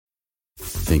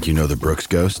Think you know the Brooks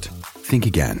Ghost? Think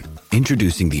again.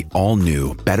 Introducing the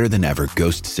all-new, better-than-ever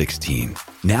Ghost 16.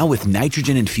 Now with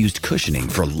nitrogen-infused cushioning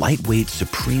for lightweight,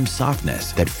 supreme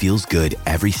softness that feels good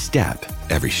every step,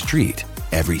 every street,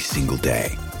 every single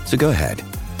day. So go ahead,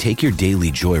 take your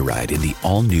daily joyride in the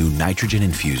all-new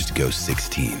nitrogen-infused Ghost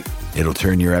 16. It'll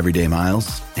turn your everyday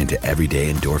miles into everyday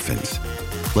endorphins.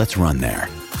 Let's run there.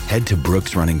 Head to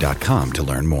brooksrunning.com to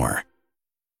learn more.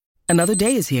 Another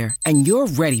day is here, and you're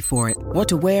ready for it. What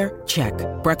to wear? Check.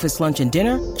 Breakfast, lunch, and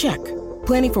dinner? Check.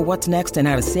 Planning for what's next and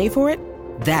how to save for it?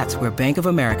 That's where Bank of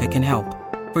America can help.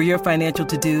 For your financial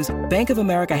to-dos, Bank of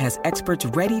America has experts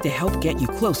ready to help get you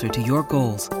closer to your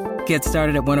goals. Get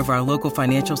started at one of our local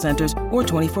financial centers or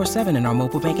 24/7 in our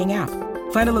mobile banking app.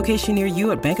 Find a location near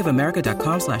you at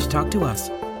bankofamerica.com/talktous.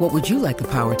 What would you like the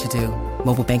power to do?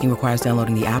 Mobile banking requires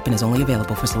downloading the app and is only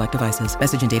available for select devices.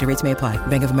 Message and data rates may apply.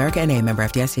 Bank of America N.A., member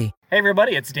FDIC. Hey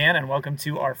everybody, it's Dan, and welcome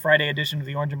to our Friday edition of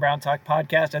the Orange and Brown Talk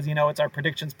podcast. As you know, it's our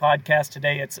predictions podcast.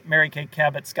 Today it's Mary Kay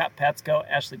Cabot, Scott Patsko,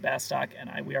 Ashley Bastock, and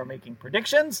I. We are making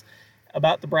predictions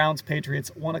about the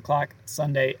Browns-Patriots, 1 o'clock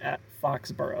Sunday at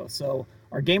Foxborough. So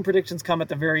our game predictions come at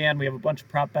the very end. We have a bunch of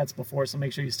prop bets before, so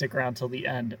make sure you stick around till the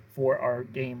end for our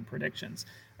game predictions.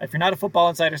 If you're not a Football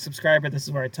Insider subscriber, this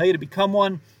is where I tell you to become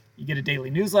one. You get a daily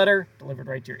newsletter delivered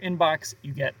right to your inbox.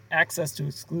 You get access to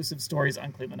exclusive stories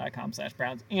on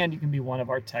cleveland.com/Browns, and you can be one of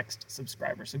our text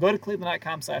subscribers. So go to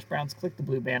cleveland.com/Browns, click the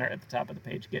blue banner at the top of the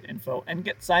page, get info, and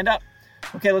get signed up.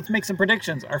 Okay, let's make some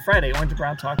predictions. Our Friday Orange and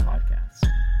Brown Talk podcast.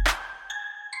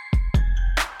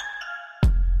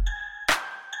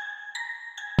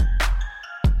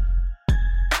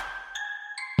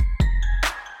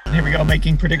 Here we go,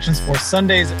 making predictions for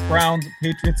Sunday's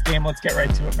Browns-Patriots game. Let's get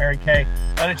right to it, Mary Kay.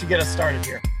 Why don't you get us started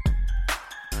here?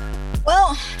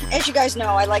 Well, as you guys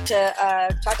know, I like to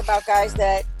talk about guys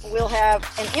that will have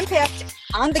an impact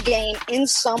on the game in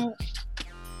some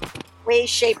way,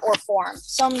 shape, or form.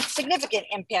 Some significant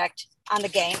impact on the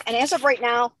game. And as of right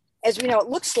now, as we know, it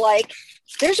looks like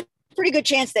there's a pretty good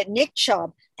chance that Nick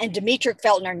Chubb and Demetric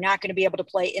Felton are not going to be able to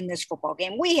play in this football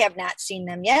game. We have not seen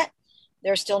them yet.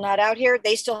 They're still not out here.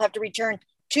 They still have to return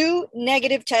 2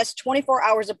 negative tests 24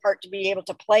 hours apart to be able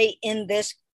to play in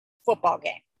this football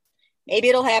game. Maybe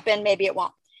it'll happen. Maybe it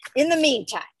won't. In the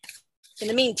meantime,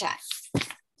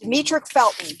 Demetric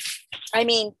Felton,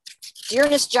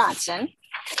 Dearness Johnson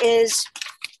is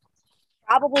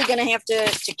probably going to have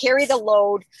to carry the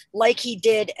load like he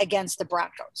did against the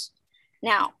Broncos.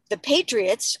 Now, the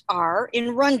Patriots are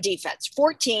in run defense,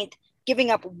 14th,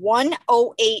 giving up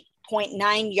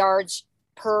 108.9 yards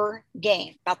per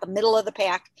game, about the middle of the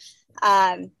pack.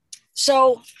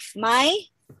 So my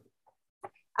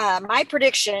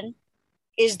prediction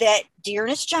is that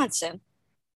Dearness Johnson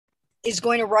is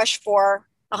going to rush for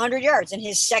 100 yards in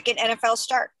his second NFL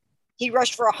start. He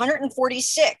rushed for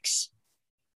 146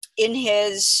 in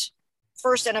his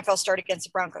first NFL start against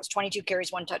the Broncos, 22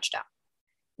 carries, 1 touchdown.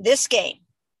 This game,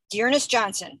 Dearness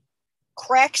Johnson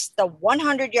cracks the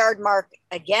 100-yard mark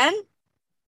again,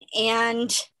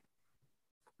 and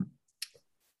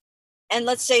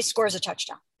let's say scores a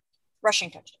touchdown, rushing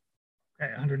touchdown.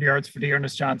 Okay, 100 yards for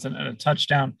Dearness Johnson and a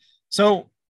touchdown. So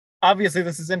obviously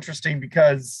this is interesting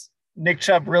because Nick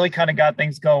Chubb really kind of got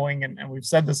things going, and we've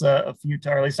said this a few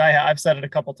times, or at least I've said it a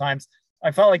couple times.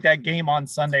 I felt like that game on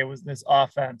Sunday was this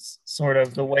offense sort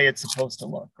of the way it's supposed to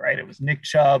look, right? It was Nick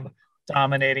Chubb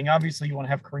dominating. Obviously you want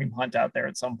to have Kareem Hunt out there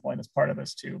at some point as part of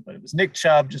this too, but it was Nick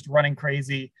Chubb just running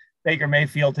crazy, Baker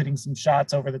Mayfield hitting some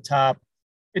shots over the top.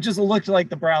 It just looked like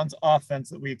the Browns offense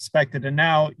that we expected. And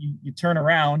now you turn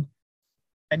around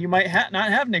and you might not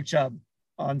have Nick Chubb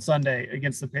on Sunday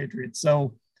against the Patriots.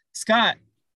 So Scott,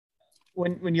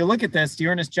 when you look at this,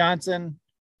 Dearness Johnson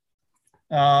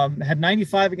had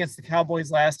 95 against the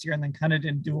Cowboys last year and then kind of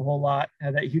didn't do a whole lot.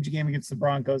 Had that huge game against the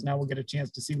Broncos. Now we'll get a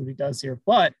chance to see what he does here.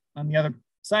 But on the other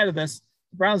side of this,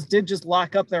 the Browns did just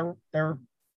lock up their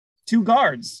 2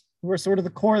 guards who are sort of the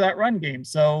core of that run game.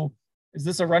 So is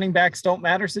this a running backs don't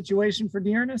matter situation for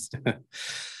Dearness?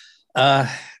 Man,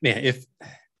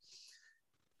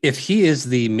 if he is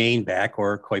the main back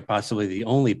or quite possibly the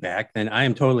only back, then I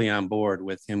am totally on board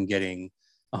with him getting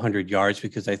 100 yards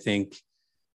because I think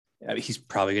he's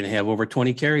probably going to have over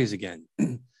 20 carries again.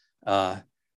 I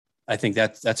think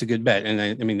that's a good bet. And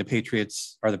I mean, the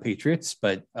Patriots are the Patriots,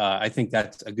 but I think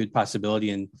that's a good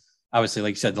possibility. And obviously,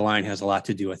 like you said, the line has a lot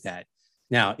to do with that.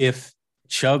 Now, if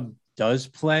Chubb does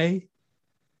play,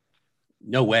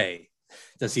 no way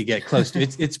does he get close to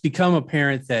it. It's become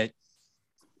apparent that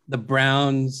the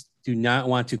Browns do not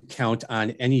want to count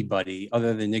on anybody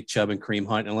other than Nick Chubb and Kareem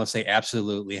Hunt unless they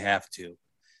absolutely have to.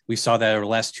 We saw that over the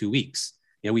last 2 weeks.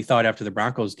 We thought after the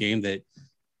Broncos game that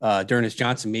D'Ernest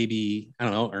Johnson maybe, I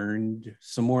don't know, earned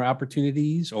some more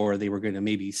opportunities, or they were going to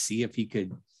maybe see if he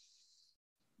could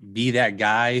be that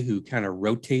guy who kind of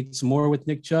rotates more with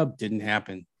Nick Chubb. Didn't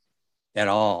happen at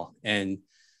all. And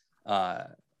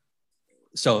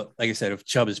so, like I said, if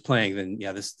Chubb is playing, then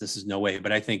yeah, this is no way.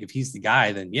 But I think if he's the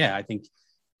guy, then yeah, I think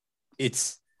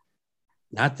it's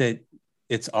not that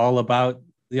it's all about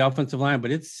the offensive line,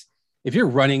 but it's, if you're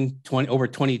running over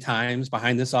 20 times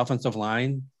behind this offensive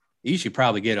line, you should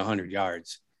probably get 100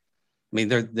 yards. I mean,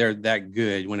 they're that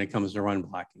good when it comes to run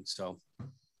blocking. So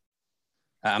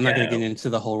I'm not going to get into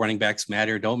the whole running backs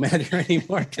matter, don't matter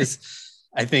anymore, because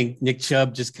I think Nick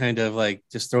Chubb just kind of like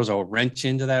just throws a wrench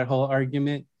into that whole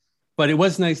argument. But it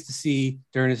was nice to see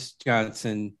D'Ernest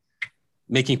Johnson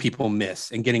making people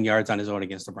miss and getting yards on his own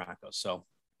against the Broncos. So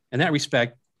in that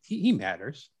respect, he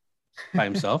matters by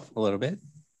himself a little bit.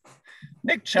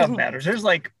 Nick Chubb matters. There's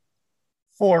like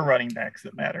 4 running backs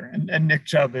that matter, and Nick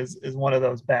Chubb is one of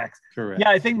those backs. Correct. Yeah,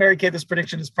 I think Mary Kay, this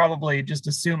prediction is probably just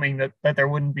assuming that there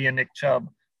wouldn't be a Nick Chubb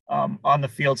on the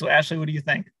field. So Ashley, what do you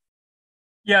think?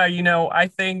 Yeah, I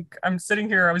think I'm sitting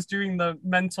here, I was doing the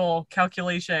mental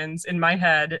calculations in my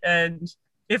head, and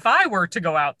if I were to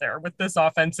go out there with this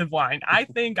offensive line, I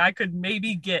think I could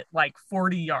maybe get like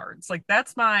 40 yards. Like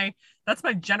that's my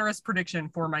generous prediction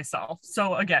for myself.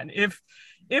 So again, if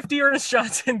D'Ernest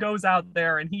Johnson goes out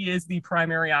there and he is the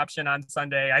primary option on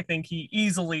Sunday, I think he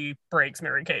easily breaks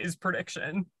Mary Kay's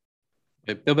prediction.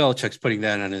 Bill Belichick's putting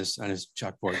that on his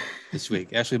chalkboard this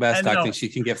week. Ashley Bastock thinks she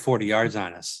can get 40 yards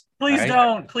on us.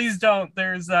 Please don't.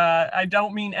 There's I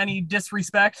don't mean any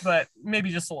disrespect, but maybe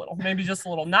just a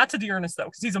little. Not to D'Ernest though,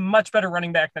 because he's a much better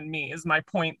running back than me, is my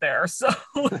point there. So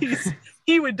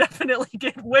he would definitely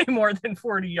get way more than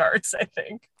 40 yards, I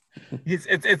think.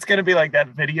 It's going to be like that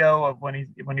video of when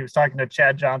he was talking to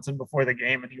Chad Johnson before the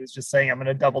game, and he was just saying, I'm going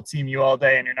to double team you all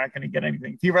day and you're not going to get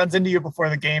anything. If he runs into you before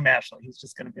the game, Ashley, he's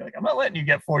just going to be like, I'm not letting you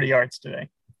get 40 yards today.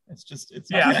 It's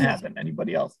not going to happen.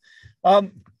 Anybody else?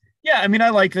 Yeah, I mean, I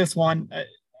like this one.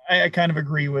 I kind of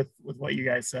agree with what you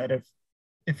guys said.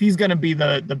 If he's going to be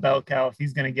the bell cow, if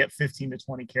he's going to get 15 to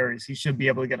 20 carries, he should be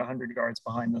able to get 100 yards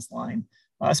behind this line,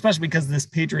 especially because this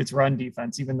Patriots run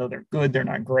defense, even though they're good, they're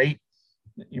not great.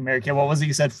 Mary Kay, what was it?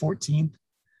 You said 14th?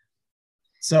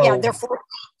 So yeah, they're 14th.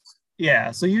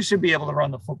 Yeah, so you should be able to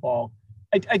run the football.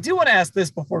 I do want to ask this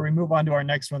before we move on to our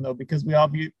next one, though, because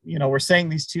we're saying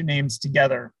these two names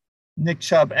together, Nick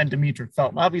Chubb and Demetric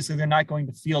Felton. Obviously, they're not going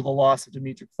to feel the loss of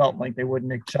Demetric Felton like they would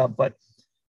Nick Chubb, but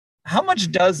how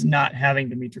much does not having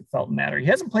Demetric Felton matter? He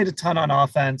hasn't played a ton on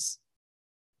offense,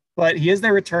 but he is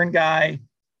their return guy.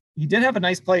 He did have a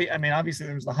nice play. I mean, obviously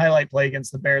there was the highlight play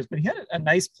against the Bears, but he had a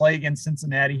nice play against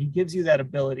Cincinnati. He gives you that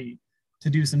ability to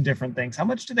do some different things. How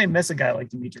much do they miss a guy like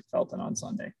Demetric Felton on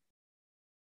Sunday?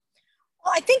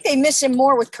 Well, I think they miss him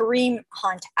more with Kareem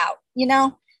Hunt out,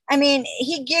 I mean,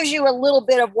 he gives you a little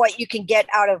bit of what you can get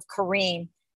out of Kareem.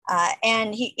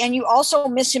 And you also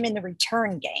miss him in the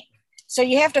return game. So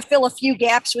you have to fill a few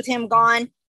gaps with him gone.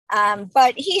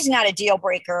 But he's not a deal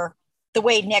breaker the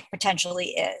way Nick potentially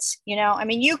is. I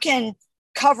mean, you can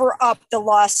cover up the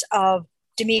loss of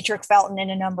Demetric Felton in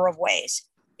a number of ways.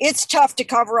 It's tough to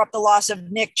cover up the loss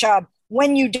of Nick Chubb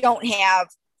when you don't have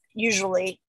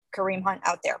usually Kareem Hunt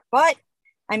out there. But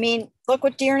I mean, look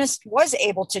what D'Ernest was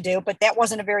able to do, but that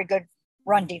wasn't a very good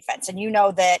run defense. And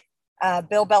that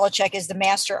Bill Belichick is the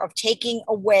master of taking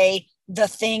away the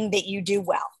thing that you do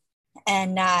well.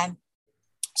 And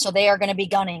so they are going to be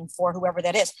gunning for whoever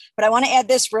that is. But I want to add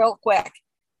this real quick.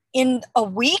 In a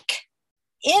week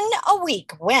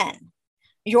when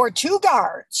your two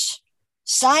guards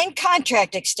sign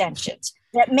contract extensions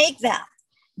that make them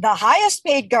the highest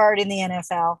paid guard in the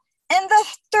NFL and the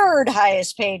third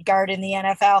highest paid guard in the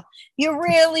NFL, you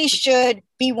really should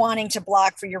be wanting to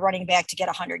block for your running back to get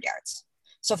 100 yards.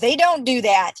 So if they don't do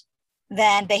that,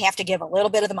 then they have to give a little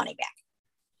bit of the money back.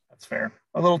 That's fair.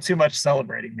 A little too much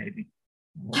celebrating, maybe.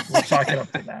 We'll chalk it up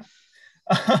to that.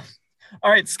 All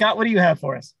right, Scott, what do you have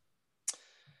for us?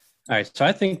 All right, so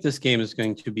I think this game is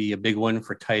going to be a big one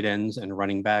for tight ends and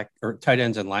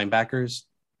linebackers,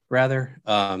 rather,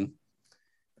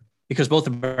 because both the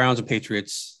Browns and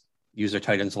Patriots use their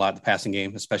tight ends a lot in the passing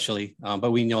game, especially.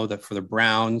 But we know that for the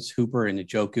Browns, Hooper and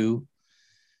Njoku,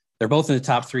 they're both in the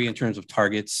top 3 in terms of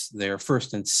targets. They're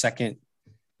first and second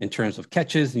in terms of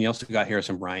catches. And you also got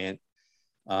Harrison Bryant.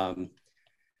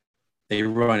 They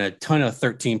run a ton of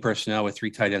 13 personnel with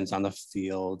 3 tight ends on the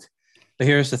field. But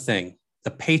here's the thing.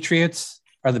 The Patriots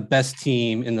are the best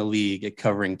team in the league at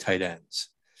covering tight ends.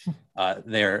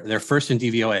 They're first in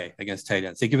DVOA against tight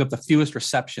ends. They give up the fewest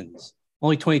receptions,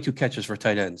 only 22 catches for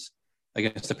tight ends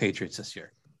against the Patriots this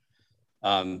year.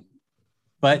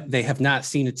 but they have not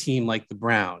seen a team like the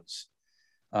Browns.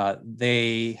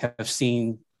 They have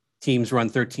seen teams run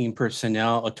 13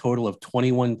 personnel, a total of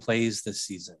 21 plays this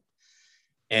season.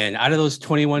 And out of those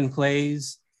 21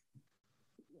 plays,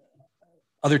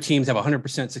 other teams have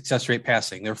 100% success rate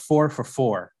passing. They're 4 for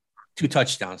 4, 2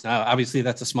 touchdowns. Now, obviously,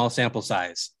 that's a small sample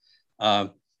size.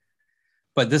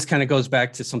 But this kind of goes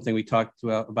back to something we talked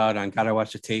about on Gotta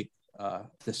Watch the Tape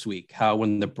this week, how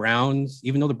when the Browns,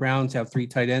 even though the Browns have 3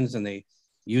 tight ends and they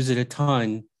use it a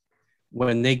ton,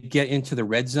 when they get into the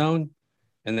red zone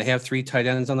and they have 3 tight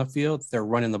ends on the field, they're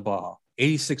running the ball.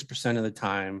 86% of the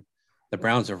time, the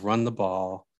Browns have run the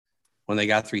ball when they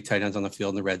got 3 tight ends on the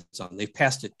field in the red zone. They've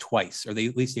passed it twice, or at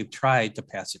least they've tried to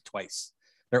pass it twice.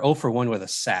 They're 0 for 1 with a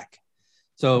sack.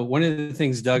 So one of the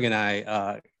things Doug and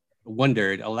I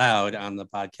wondered aloud on the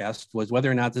podcast was whether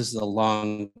or not this is a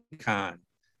long con.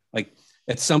 Like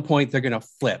at some point they're going to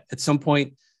flip. At some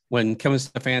point when Kevin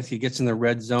Stefanski gets in the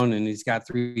red zone and he's got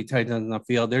 3 tight ends on the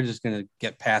field, they're just going to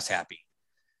get pass happy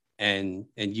and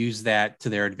use that to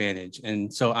their advantage.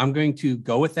 And so I'm going to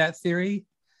go with that theory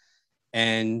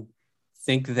and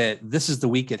think that this is the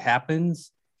week it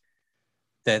happens,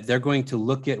 that they're going to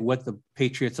look at what the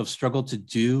Patriots have struggled to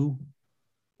do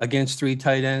against 3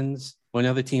 tight ends when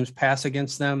other teams pass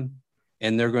against them,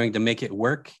 and they're going to make it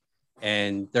work,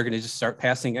 and they're going to just start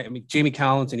passing. I mean, Jamie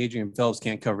Collins and Adrian Phillips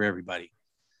can't cover everybody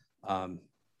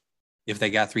if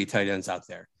they got 3 tight ends out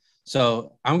there.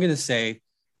 So I'm going to say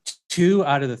 2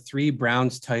 out of the 3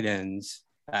 Browns tight ends,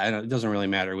 it doesn't really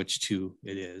matter which 2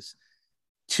 it is,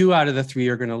 2 out of the 3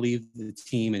 are going to leave the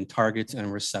team in targets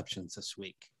and receptions this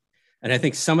week. And I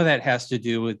think some of that has to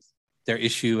do with their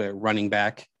issue at running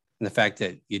back and the fact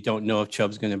that you don't know if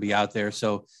Chubb's going to be out there.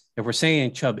 So if we're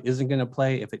saying Chubb isn't going to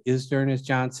play, if it is D'Ernest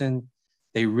Johnson,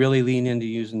 they really lean into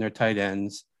using their tight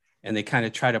ends, and they kind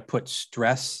of try to put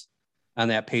stress on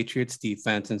that Patriots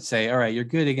defense and say, all right, you're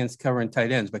good against covering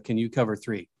tight ends, but can you cover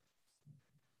 3?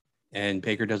 And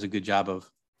Baker does a good job of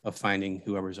finding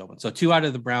whoever's open. So 2 out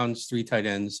of the Browns, 3 tight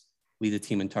ends lead the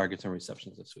team in targets and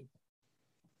receptions this week.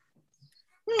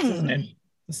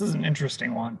 This is an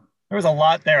interesting one. There was a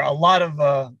lot there, a lot of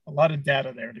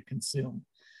data there to consume.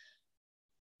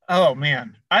 Oh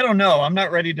man, I don't know. I'm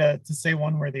not ready to say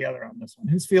one way or the other on this one.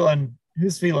 Who's feeling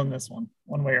this one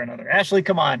way or another? Ashley,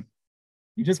 come on.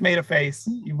 You just made a face.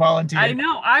 You volunteered. I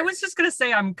know. I was just gonna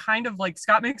say I'm kind of like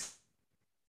Scott makes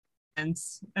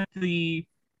sense. The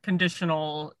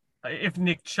conditional, if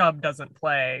Nick Chubb doesn't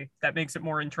play, that makes it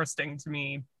more interesting to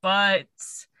me. But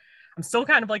I'm still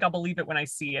kind of like, I'll believe it when I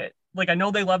see it. Like, I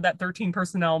know they love that 13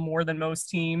 personnel more than most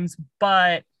teams,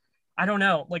 but I don't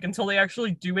know. Like, until they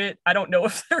actually do it, I don't know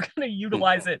if they're going to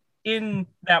utilize it in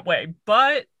that way.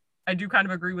 But I do kind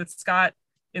of agree with Scott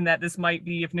in that this might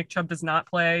be, if Nick Chubb does not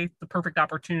play, the perfect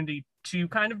opportunity to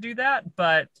kind of do that.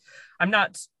 But I'm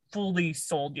not fully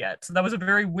sold yet. So that was a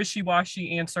very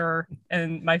wishy-washy answer,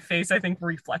 and my face, I think,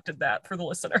 reflected that for the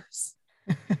listeners.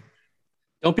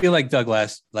 Don't be like Doug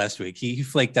last week. He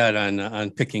flaked out on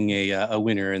picking a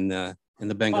winner in the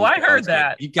Bengals. Oh, I heard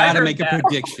that. You got to make a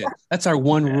prediction. That's our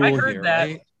one rule here, that.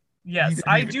 right? Yes,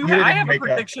 I do. I have a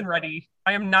prediction ready.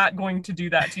 I am not going to do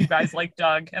that to you guys like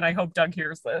Doug, and I hope Doug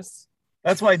hears this.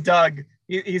 That's why Doug,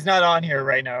 he's not on here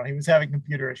right now. He was having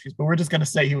computer issues, but we're just going to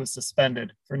say he was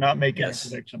suspended for not making a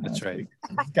prediction. That's right.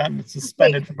 He's gotten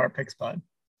suspended from our picks pod.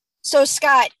 So,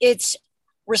 Scott, it's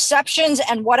receptions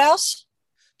and what else?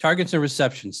 Targets and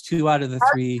receptions. 2 out of the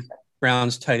 3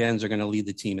 Browns tight ends are going to lead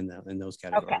the team in those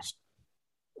categories. Okay.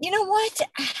 You know what?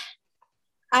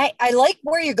 I like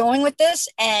where you're going with this,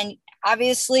 and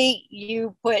obviously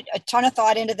you put a ton of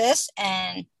thought into this,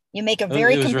 and you make a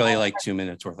very. It was really like 2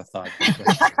 minutes worth of thought.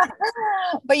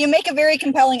 But you make a very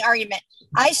compelling argument.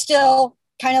 I still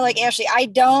kind of like Ashley. I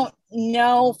don't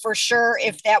know for sure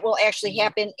if that will actually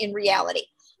happen in reality,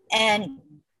 and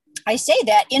I say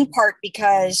that in part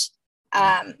because.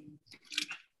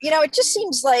 It just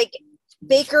seems like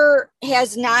Baker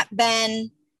has not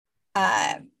been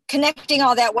connecting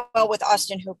all that well with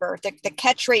Austin Hooper. The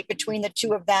catch rate between the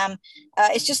 2 of them,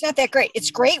 it's just not that great. It's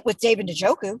great with David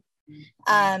Njoku.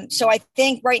 So I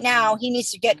think right now he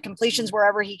needs to get completions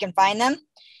wherever he can find them.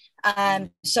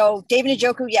 So David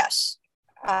Njoku, yes.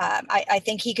 I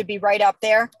think he could be right up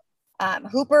there.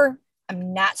 Hooper,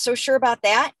 I'm not so sure about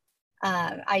that.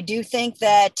 I do think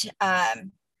that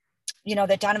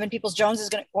that Donovan Peoples-Jones is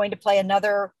going to play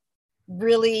another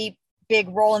really big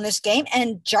role in this game.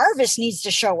 And Jarvis needs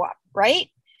to show up, right?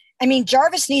 I mean,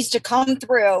 Jarvis needs to come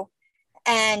through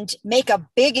and make a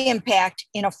big impact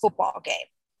in a football game.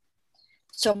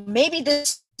 So maybe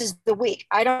this is the week.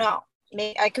 I don't know.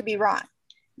 I could be wrong.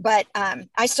 But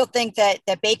I still think that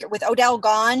Baker, with Odell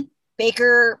gone,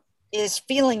 Baker is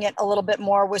feeling it a little bit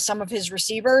more with some of his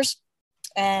receivers.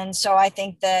 And so I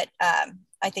think that I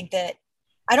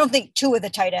don't think two of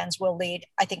the tight ends will lead.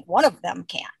 I think one of them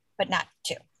can, but not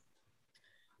two.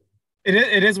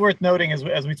 It is worth noting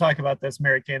as we talk about this,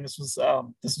 Mary Kay, this was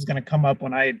going to come up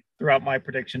when I threw out my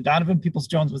prediction. Donovan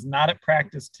Peoples-Jones was not at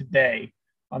practice today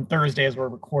on Thursday as we're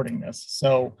recording this.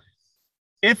 So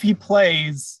if he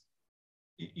plays,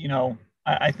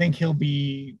 I think he'll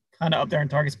be kind of up there in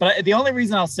targets. But the only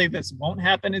reason I'll say this won't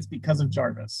happen is because of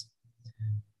Jarvis.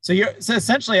 So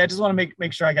essentially, I just want to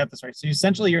make sure I got this right. So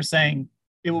essentially, you're saying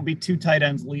it will be two tight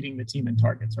ends leading the team in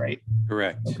targets, right?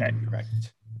 Correct. Okay.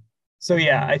 Correct. So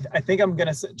yeah, I think I'm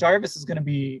gonna say Jarvis is gonna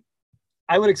be.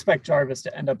 I would expect Jarvis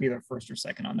to end up either first or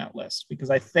second on that list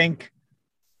because I think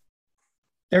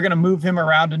they're gonna move him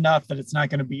around enough that it's not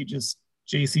gonna be just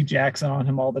J.C. Jackson on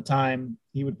him all the time.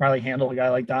 He would probably handle a guy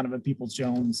like Donovan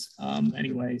Peoples-Jones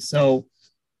anyway. So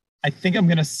I think I'm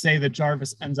gonna say that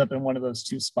Jarvis ends up in one of those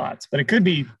two spots, but it could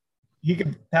be he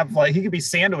could be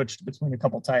sandwiched between a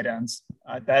couple tight ends.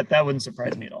 That wouldn't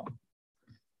surprise me at all.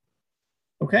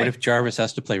 Okay. What if Jarvis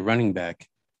has to play running back?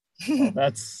 Well,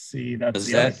 does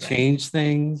that change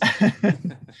things?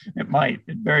 It might.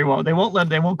 It very well. They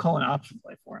won't call an option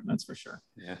play for him. That's for sure.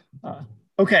 Yeah.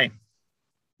 Okay.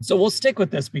 So we'll stick with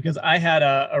this because I had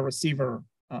a receiver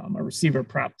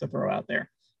prop to throw out there,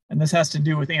 and this has to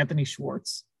do with Anthony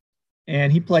Schwartz,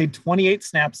 and he played 28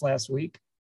 snaps last week.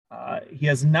 He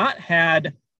has not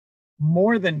had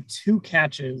more than 2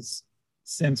 catches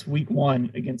since week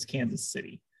 1 against Kansas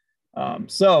City.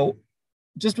 So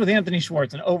just with Anthony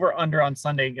Schwartz, an over-under on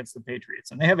Sunday against the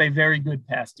Patriots, and they have a very good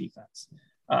pass defense.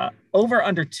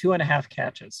 Over-under 2.5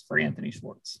 catches for Anthony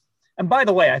Schwartz. And by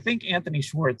the way, I think Anthony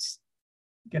Schwartz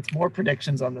gets more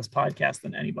predictions on this podcast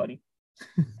than anybody.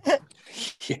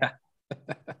 Yeah.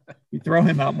 We throw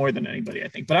him out more than anybody, I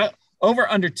think. But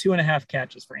over-under 2.5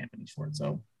 catches for Anthony Schwartz.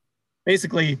 So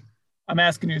basically, I'm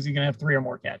asking you, is he going to have 3 or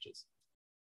more catches?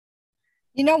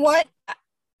 You know what?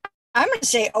 I'm going to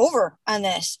say over on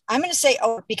this. I'm going to say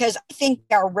over because I think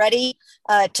they're ready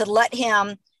to let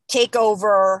him take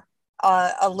over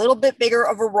a little bit bigger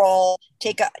of a role,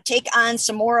 take on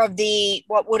some more of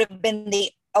what would have been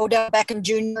the Odell Beckham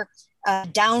Jr.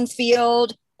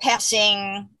 Downfield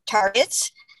passing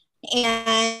targets.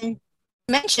 And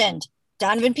mentioned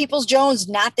Donovan Peoples-Jones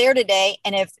not there today,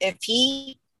 and if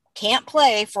he can't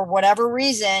play for whatever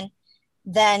reason,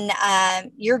 then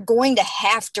you're going to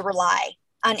have to rely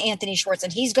on Anthony Schwartz,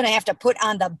 and he's going to have to put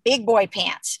on the big boy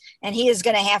pants, and he is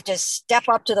going to have to step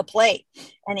up to the plate,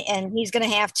 and he's going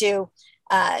to have to,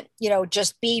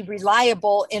 just be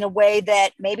reliable in a way that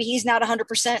maybe he's not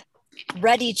 100%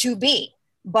 ready to be.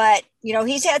 But,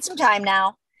 he's had some time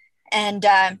now, and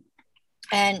on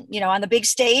the big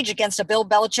stage against a Bill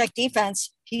Belichick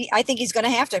defense, I think he's going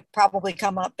to have to probably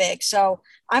come up big. So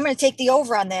I'm going to take the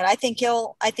over on that. I think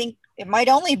it might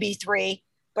only be 3,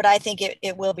 but I think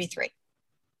it will be 3.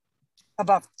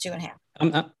 Above 2.5.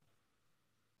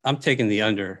 I'm taking the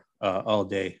under all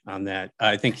day on that.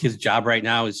 I think his job right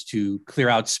now is to clear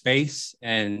out space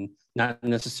and not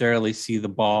necessarily see the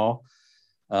ball.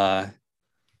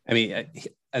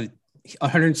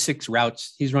 106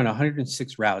 routes. He's run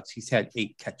 106 routes. He's had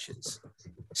 8 catches,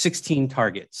 16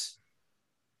 targets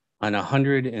on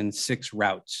 106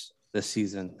 routes this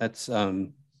season. That's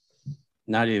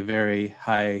not a very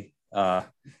high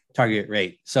target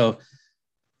rate. So,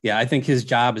 yeah, I think his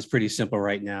job is pretty simple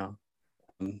right now.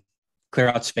 Clear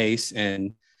out space,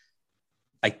 and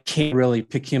I can't really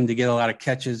pick him to get a lot of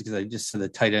catches because I just said the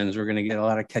tight ends were going to get a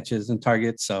lot of catches and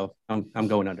targets. So I'm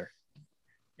going under.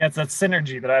 Yeah, it's that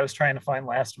synergy that I was trying to find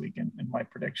last week in my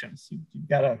predictions. You've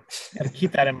got to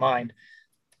keep that in mind.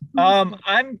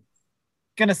 I'm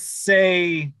going to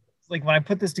say, like, when I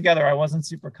put this together, I wasn't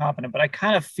super confident, but I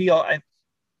kind of feel I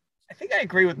think I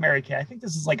agree with Mary Kay. I think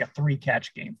this is like a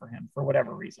 3-catch game for him for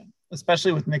whatever reason,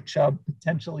 especially with Nick Chubb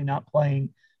potentially not playing.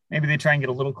 Maybe they try and get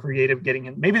a little creative getting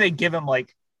him. Maybe they give him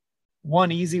like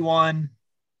 1 easy one,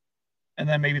 and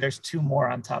then maybe there's 2 more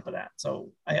on top of that.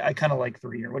 So I kind of like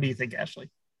 3 here. What do you think,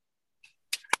 Ashley?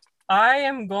 I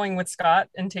am going with Scott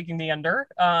and taking the under.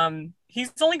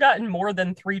 He's only gotten more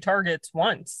than 3 targets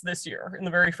once this year in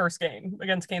the very first game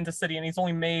against Kansas City, and he's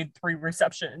only made 3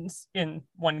 receptions in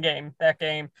one game, that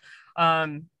game.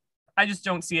 I just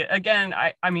don't see it. Again,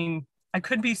 I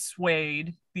could be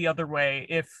swayed the other way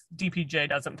if DPJ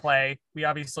doesn't play. We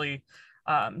obviously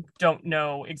don't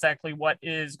know exactly what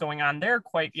is going on there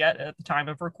quite yet at the time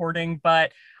of recording,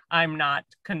 but I'm not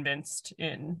convinced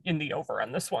in the over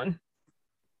on this one.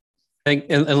 I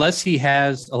think unless he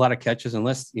has a lot of catches,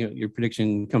 unless your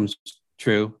prediction comes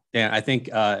True. Yeah, I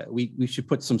think we should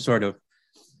put some sort of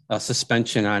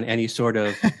suspension on any sort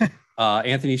of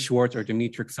Anthony Schwartz or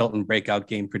Demetric Felton breakout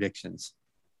game predictions.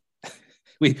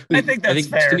 I think that's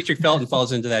fair. Demetric Felton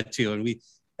falls into that too, and we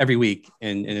every week,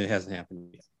 and it hasn't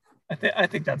happened yet. I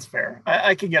think that's fair.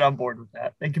 I can get on board with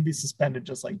that. They can be suspended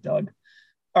just like Doug.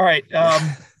 All right.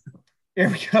 Here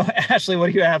we go. Ashley,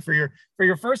 what do you have for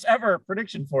your first ever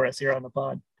prediction for us here on the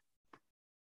pod?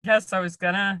 Yes, I was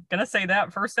gonna say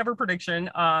that first ever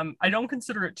prediction. I don't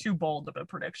consider it too bold of a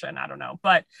prediction. I don't know,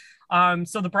 but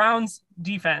so the Browns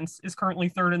defense is currently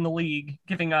third in the league,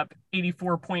 giving up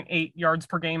 84.8 yards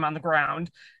per game on the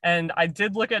ground. And I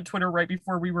did look at Twitter right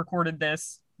before we recorded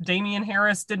this. Damian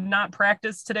Harris did not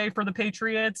practice today for the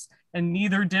Patriots, and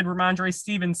neither did Ramondre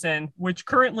Stevenson, which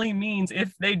currently means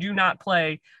if they do not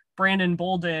play, Brandon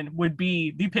Bolden would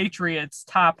be the Patriots'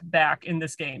 top back in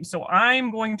this game. So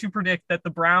I'm going to predict that the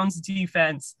Browns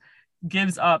defense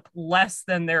gives up less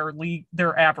than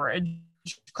their average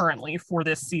currently for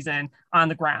this season on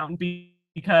the ground,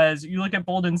 because you look at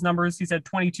Bolden's numbers, he's had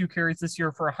 22 carries this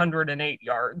year for 108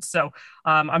 yards. So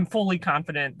I'm fully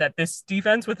confident that this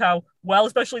defense, with how well,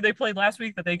 especially they played last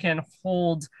week, that they can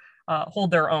hold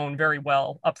their own very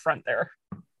well up front there.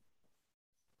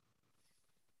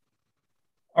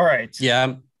 All right.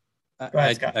 Yeah,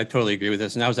 I totally agree with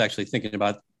this. And I was actually thinking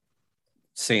about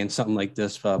saying something like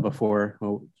this before,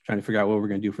 trying to figure out what we're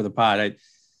going to do for the pod.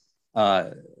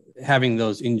 Having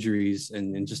those injuries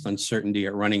and just uncertainty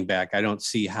at running back, I don't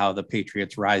see how the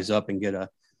Patriots rise up and get the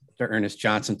Ernest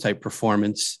Johnson type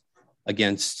performance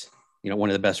against, one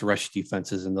of the best rush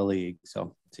defenses in the league.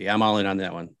 So yeah, I'm all in on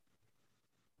that one.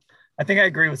 I think I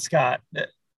agree with Scott.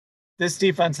 This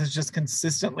defense has just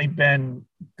consistently been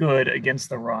good against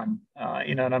the run,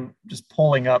 and I'm just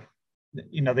pulling up,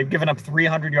 they've given up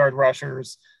 300-yard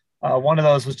rushers. One of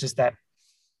those was just that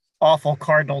awful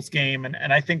Cardinals game.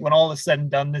 And I think when all is said and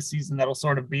done this season, that'll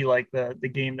sort of be like the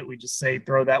game that we just say,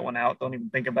 throw that one out. Don't even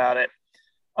think about it.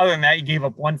 Other than that, you gave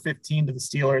up 115 to the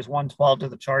Steelers, 112 to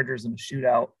the Chargers in a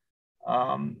shootout.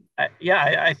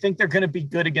 I think they're going to be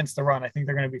good against the run. I think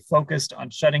they're going to be focused on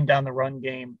shutting down the run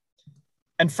game.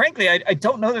 And frankly, I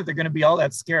don't know that they're going to be all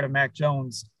that scared of Mac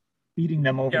Jones beating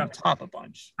them over the top a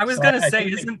bunch. I was going to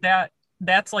say, isn't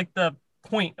that's like the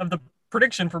point of the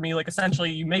prediction for me? Like,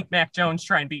 essentially, you make Mac Jones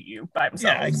try and beat you by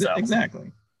himself. Yeah,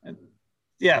 exactly.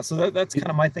 So that's kind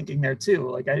of my thinking there too.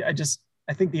 Like, I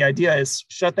think the idea is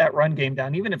shut that run game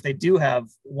down, even if they do have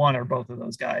one or both of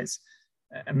those guys,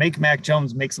 and make Mac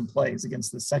Jones make some plays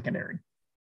against the secondary.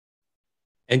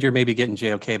 And you're maybe getting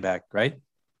JOK back, right?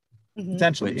 Mm-hmm.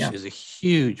 Potentially, which is a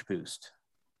huge boost.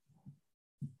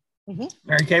 Mm-hmm.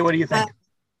 Mary Kay, what do you think?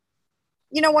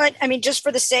 You know what? I mean, just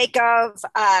for the sake of,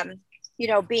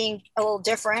 being a little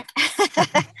different,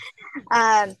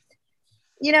 and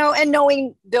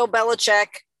knowing Bill Belichick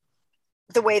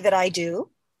the way that I do,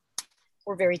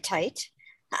 we're very tight.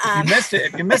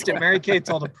 If you missed it, Mary Kay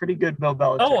told a pretty good Bill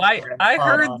Belichick. Oh, I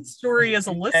heard the story as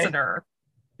a listener.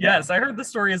 Yes, I heard the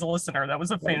story as a listener. That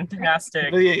was a fantastic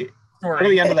story. Go to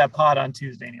the end of that pod on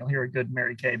Tuesday, and you'll hear a good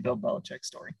Mary Kay, Bill Belichick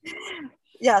story.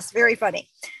 Yes, very funny.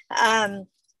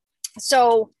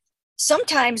 So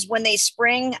sometimes when they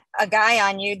spring a guy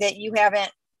on you that you haven't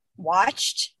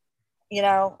watched,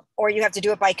 or you have to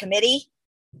do it by committee,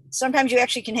 sometimes you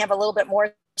actually can have a little bit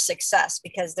more success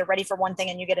because they're ready for one thing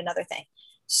and you get another thing.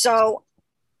 So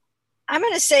I'm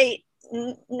going to say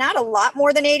not a lot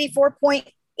more than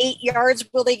 84.8 yards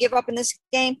will they give up in this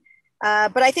game.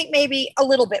 But I think maybe a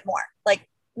little bit more, like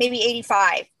maybe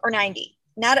 85 or 90,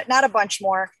 not a bunch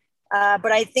more.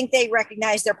 But I think they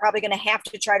recognize they're probably going to have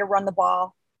to try to run the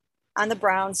ball on the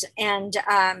Browns. And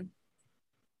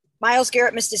Myles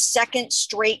Garrett missed his second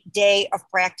straight day of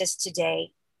practice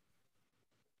today.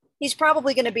 He's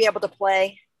probably going to be able to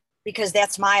play because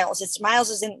that's Myles. Myles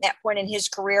is in that point in his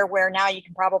career where now you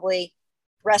can probably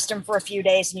rest him for a few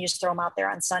days and you just throw him out there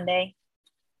on Sunday.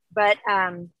 But,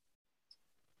 Takk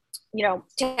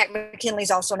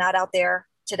McKinley's also not out there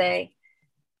today.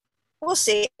 We'll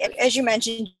see. As you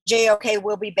mentioned, JOK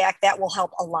will be back. That will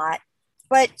help a lot.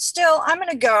 But still, I'm going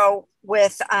to go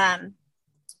with a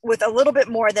little bit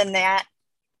more than that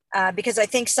because I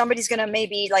think somebody's going to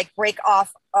maybe like break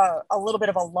off a little bit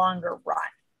of a longer run.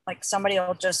 Like somebody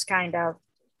will just kind of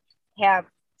have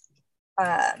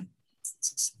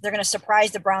they're going to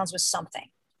surprise the Browns with something.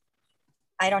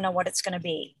 I don't know what it's going to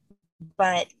be,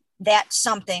 but that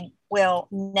something will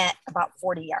net about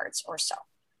 40 yards or so.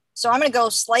 So I'm going to go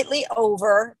slightly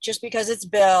over just because it's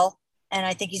Bill, and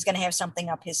I think he's going to have something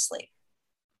up his sleeve.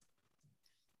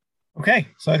 Okay,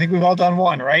 so I think we've all done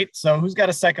one, right? So who's got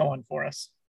a second one for us?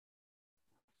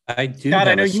 I do God, I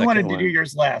have know a you second wanted one. to do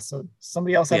yours last, so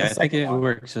somebody else have Yeah, a I think second it one.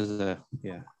 works as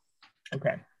yeah.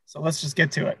 Okay, so let's just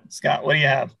get to it. Scott, what do you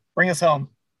have? Bring us home.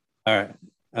 All right.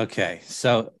 Okay.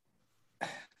 So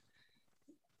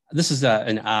this is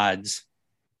an odds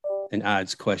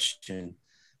question.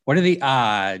 What are the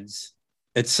odds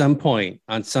at some point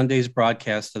on Sunday's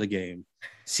broadcast of the game,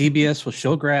 CBS will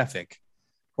show a graphic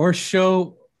or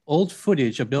show old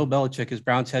footage of Bill Belichick as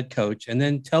Browns head coach and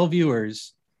then tell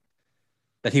viewers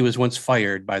that he was once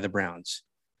fired by the Browns,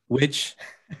 which,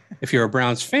 if you're a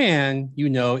Browns fan, you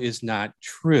know is not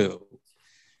true.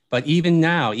 But even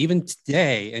now, even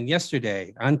today and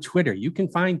yesterday on Twitter, you can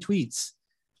find tweets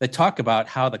that talk about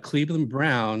how the Cleveland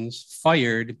Browns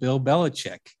fired Bill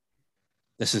Belichick.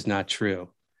 This is not true.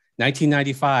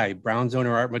 1995, Browns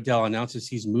owner Art Modell announces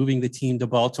he's moving the team to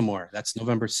Baltimore. That's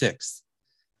November 6th.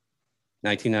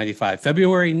 1995,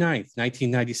 February 9th,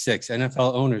 1996,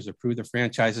 NFL owners approved the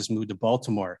franchise's move to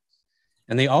Baltimore.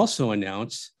 And they also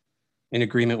announced an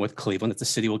agreement with Cleveland that the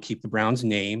city will keep the Browns'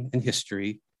 name and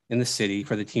history in the city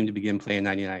for the team to begin play in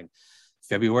 99.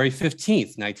 February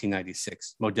 15th,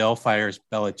 1996, Modell fires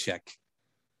Belichick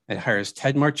and hires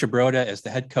Ted Marchibroda as the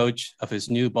head coach of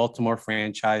his new Baltimore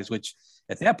franchise, which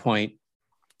at that point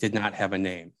did not have a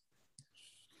name.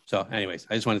 So anyways,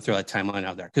 I just want to throw that timeline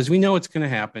out there because we know it's going to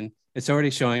happen. It's already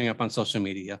showing up on social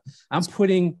media. And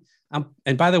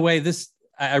by the way,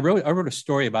 I wrote a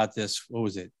story about this. What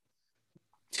was it?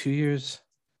 2 years?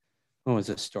 When was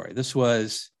this story? This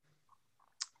was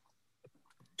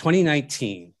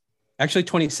 2019. Actually,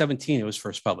 2017, it was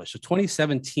first published. So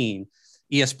 2017,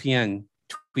 ESPN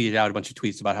tweeted out a bunch of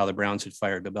tweets about how the Browns had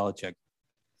fired Bill Belichick.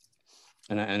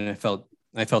 And I felt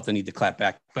the need to clap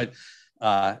back. But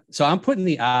so I'm putting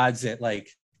the odds at like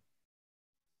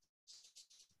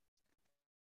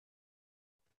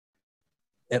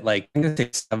I'm going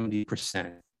to say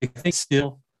 70%. I think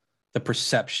still the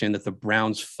perception that the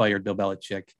Browns fired Bill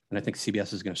Belichick, and I think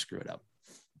CBS is going to screw it up.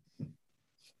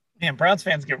 Man, Browns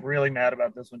fans get really mad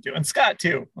about this one too, and Scott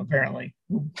too. Apparently,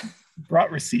 who brought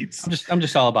receipts. I'm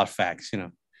just all about facts, you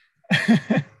know.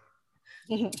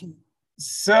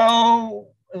 So,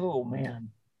 oh man,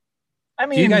 I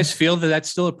mean, do you guys feel that that's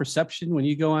still a perception when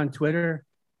you go on Twitter?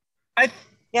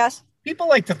 Yes. People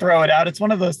like to throw it out. It's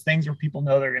one of those things where people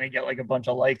know they're going to get like a bunch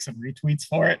of likes and retweets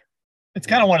for it. It's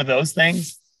kind of one of those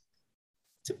things.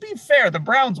 To be fair, the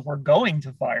Browns were going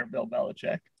to fire Bill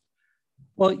Belichick.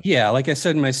 Well, yeah, like I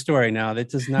said in my story now, that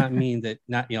does not mean that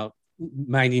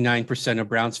 99% of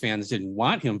Browns fans didn't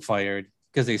want him fired,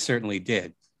 because they certainly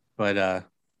did. But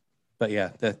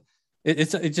yeah,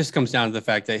 it just comes down to the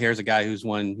fact that here's a guy who's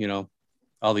won,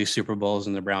 all these Super Bowls,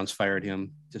 and the Browns fired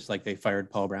him just like they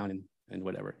fired Paul Brown and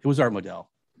whatever. It was Art Modell.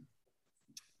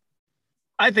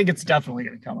 I think it's definitely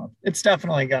going to come up. It's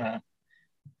definitely going to,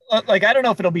 I don't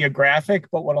know if it'll be a graphic,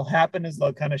 but what'll happen is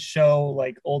they'll kind of show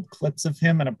like old clips of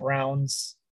him in a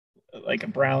Browns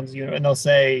unit, and they'll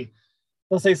say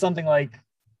something like,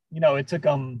 it took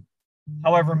them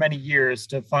however many years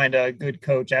to find a good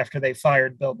coach after they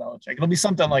fired Bill Belichick. It'll be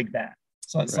something like that.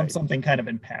 So it's something kind of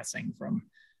in passing from,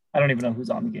 I don't even know who's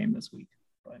on the game this week,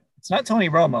 but it's not Tony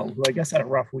Romo, who I guess had a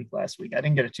rough week last week. I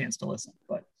didn't get a chance to listen,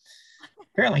 but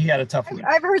apparently he had a tough week.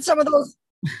 I've heard some of those.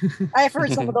 I've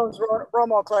heard some of those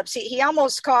Romo clips. He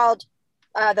almost called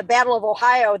the Battle of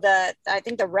Ohio I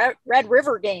think the Red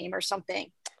River game or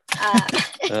something.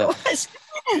 It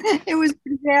was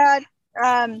pretty bad.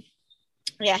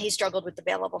 Yeah, he struggled with the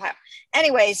Battle of Ohio.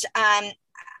 Anyways,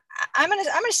 I'm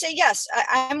gonna say yes.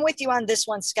 I'm with you on this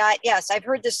one, Scott. Yes, I've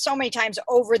heard this so many times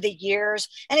over the years,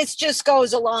 and it just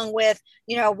goes along with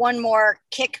one more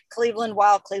kick Cleveland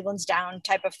while Cleveland's down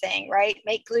type of thing, right?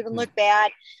 Make Cleveland look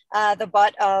bad, the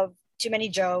butt of too many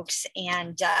jokes,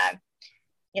 and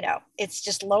it's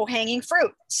just low hanging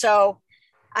fruit. So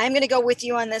I'm gonna go with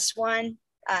you on this one.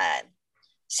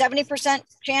 70%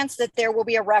 chance that there will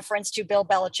be a reference to Bill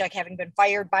Belichick having been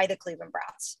fired by the Cleveland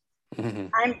Browns. Mm-hmm.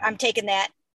 I'm taking that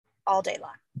all day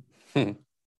long.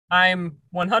 I'm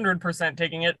 100%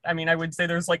 taking it. I mean, I would say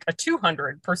there's like a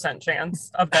 200% chance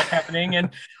of that happening. And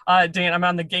Dan, I'm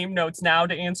on the game notes now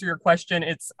to answer your question.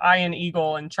 It's Ian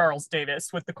Eagle and Charles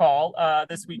Davis with the call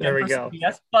this weekend. There we go.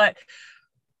 CBS. But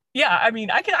yeah, I mean,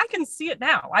 I can see it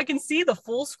now. I can see the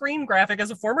full screen graphic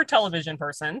as a former television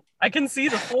person. I can see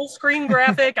the full screen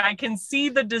graphic. I can see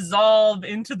the dissolve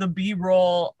into the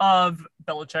B-roll of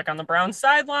Belichick on the Browns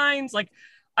sidelines. Like,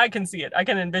 I can see it. I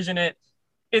can envision it.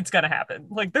 it's going to happen.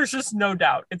 Like, there's just no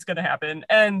doubt it's going to happen.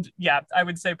 And yeah, I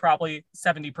would say probably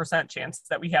 70% chance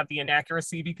that we have the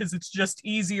inaccuracy, because it's just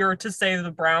easier to say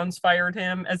the Browns fired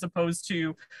him as opposed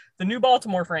to the new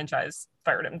Baltimore franchise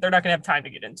fired him. They're not going to have time to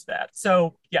get into that.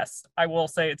 So yes, I will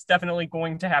say it's definitely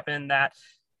going to happen, that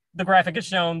the graphic is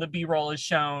shown, the B-roll is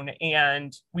shown,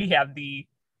 and we have the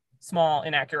small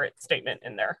inaccurate statement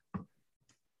in there.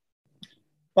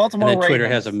 Baltimore and then Twitter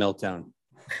Ravens. has a meltdown.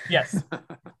 Yes.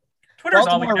 Twitter's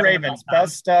Baltimore Ravens,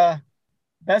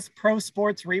 best pro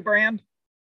sports rebrand.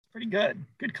 Pretty good.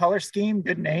 Good color scheme,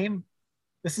 good name.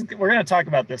 We're going to talk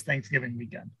about this Thanksgiving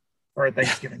weekend, or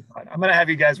Thanksgiving pod. I'm going to have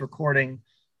you guys recording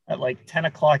at like 10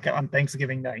 o'clock on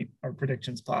Thanksgiving night, our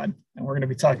predictions pod, and we're going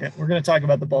to talk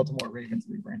about the Baltimore Ravens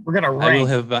rebrand. We're going to rank.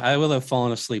 I will have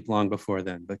fallen asleep long before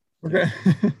then, but we're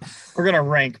going to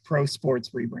rank pro sports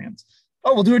rebrands.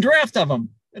 Oh, we'll do a draft of them.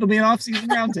 It'll be an off-season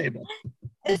roundtable.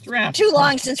 It's too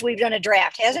long since we've done a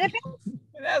draft, hasn't it been?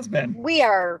 It has been. We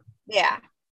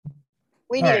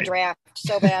need a draft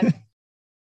so bad.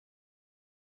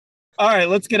 All right,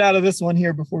 let's get out of this one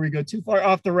here before we go too far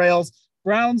off the rails.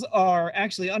 Browns are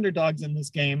actually underdogs in this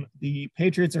game. The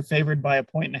Patriots are favored by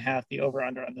 1.5. The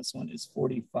over-under on this one is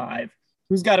 45.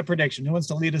 Who's got a prediction? Who wants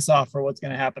to lead us off for what's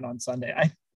going to happen on Sunday?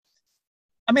 I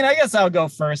guess I'll go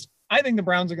first. I think the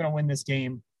Browns are going to win this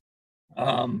game.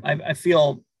 I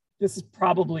feel this is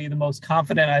probably the most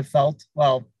confident I've felt.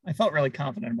 Well, I felt really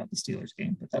confident about the Steelers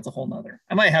game, but that's a whole nother.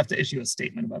 I might have to issue a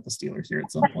statement about the Steelers here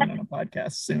at some point on a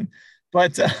podcast soon.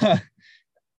 But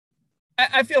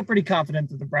I feel pretty confident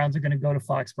that the Browns are going to go to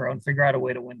Foxborough and figure out a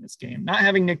way to win this game. Not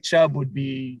having Nick Chubb would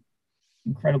be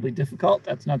incredibly difficult.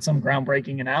 That's not some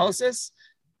groundbreaking analysis,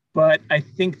 but I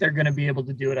think they're going to be able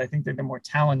to do it. I think they're the more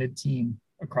talented team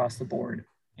across the board,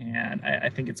 and I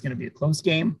think it's going to be a close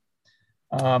game.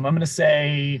 I'm going to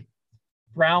say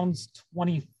Browns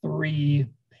 23,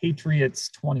 Patriots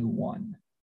 21.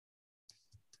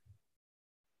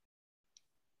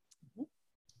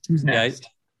 Who's next? Yeah,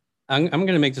 I'm going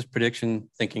to make this prediction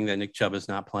thinking that Nick Chubb is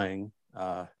not playing.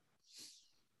 And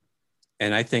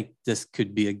I think this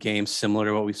could be a game similar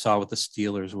to what we saw with the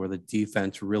Steelers, where the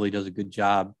defense really does a good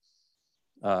job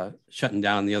shutting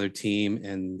down the other team,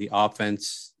 and the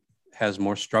offense has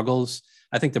more struggles.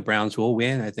 I think the Browns will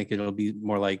win. I think it'll be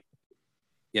more like,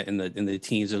 in the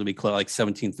teams, it'll be like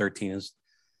 17-13 is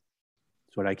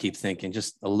what I keep thinking.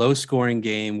 Just a low scoring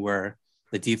game where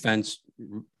the defense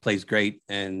plays great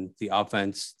and the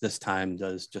offense this time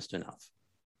does just enough.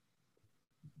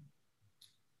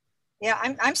 Yeah,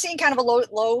 I'm seeing kind of a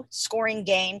low scoring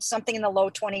game, something in the low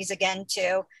 20s again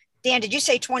too. Dan, did you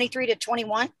say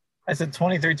 23-21? I said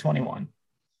 23-21.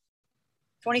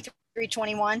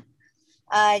 23-21.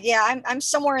 Yeah, I'm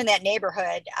somewhere in that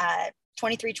neighborhood,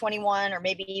 23-21, or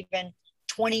maybe even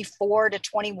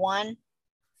 24-21.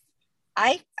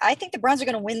 I think the Browns are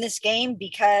going to win this game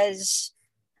because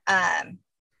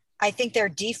I think their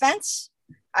defense,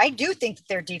 I do think that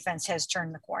their defense has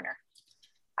turned the corner.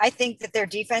 I think that their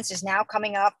defense is now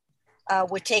coming up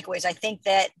with takeaways. I think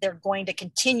that they're going to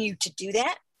continue to do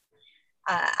that.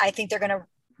 I think they're going to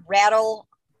rattle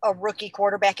a rookie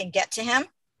quarterback and get to him.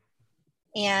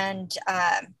 And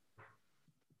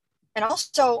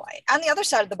also on the other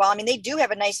side of the ball, I mean, they do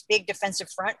have a nice big defensive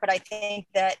front, but I think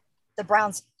that the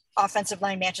Browns offensive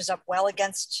line matches up well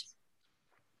against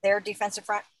their defensive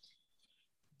front.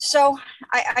 So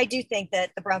I do think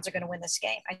that the Browns are going to win this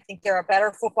game. I think they're a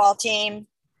better football team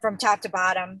from top to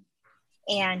bottom.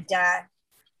 And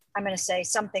I'm going to say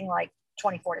something like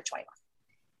 24-21.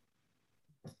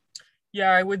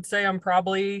 Yeah, I would say I'm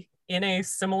probably in a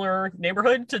similar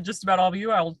neighborhood to just about all of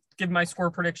you. I'll give my score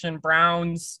prediction,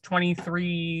 Browns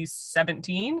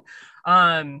 23-17.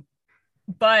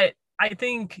 But I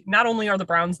think not only are the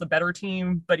Browns the better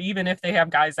team, but even if they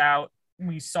have guys out,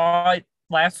 we saw it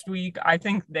last week, I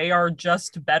think they are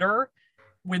just better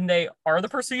when they are the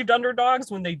perceived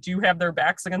underdogs, when they do have their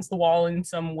backs against the wall in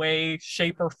some way,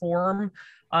 shape, or form.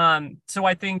 So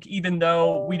I think even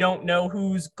though we don't know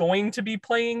who's going to be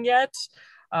playing yet,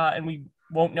 and we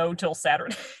won't know till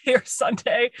Saturday or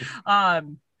Sunday,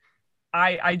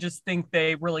 I just think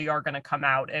they really are going to come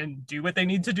out and do what they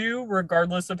need to do,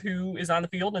 regardless of who is on the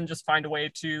field, and just find a way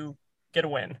to get a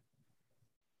win.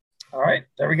 All right,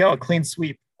 there we go. A clean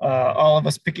sweep. All of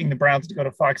us picking the Browns to go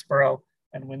to Foxborough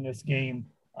and win this game.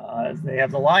 They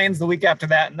have the Lions the week after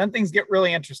that, and then things get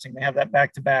really interesting. They have that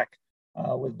back-to-back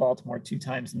with Baltimore 2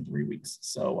 times in 3 weeks.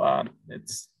 So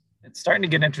it's starting to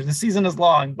get interesting. The season is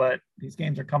long, but these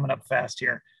games are coming up fast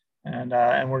here, and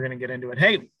we're going to get into it.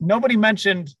 Hey, nobody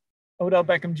mentioned Odell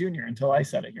Beckham Jr. until I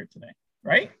said it here today,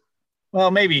 right?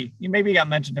 Well, maybe got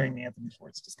mentioned during the Anthony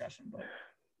Schwartz discussion, but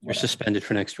You're suspended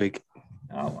for next week.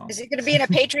 Oh, well. Is he going to be in a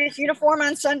Patriots uniform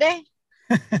on Sunday?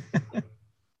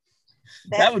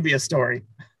 That would be a story.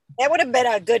 That would have been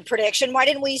a good prediction. Why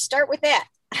didn't we start with that?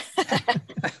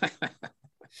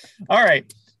 All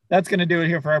right. That's going to do it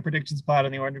here for our predictions pod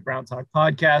on the Orange and Brown Talk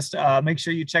podcast. Make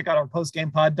sure you check out our post-game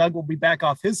pod. Doug will be back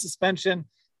off his suspension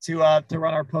to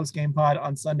run our post-game pod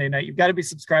on Sunday night. You've got to be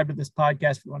subscribed to this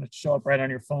podcast if you want it to show up right on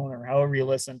your phone or however you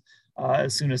listen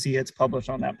as soon as he hits published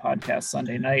on that podcast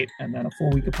Sunday night. And then a full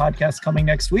week of podcasts coming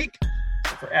next week.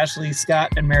 So for Ashley,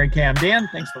 Scott, and Mary Kay, I'm Dan.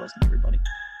 Thanks for listening, everybody.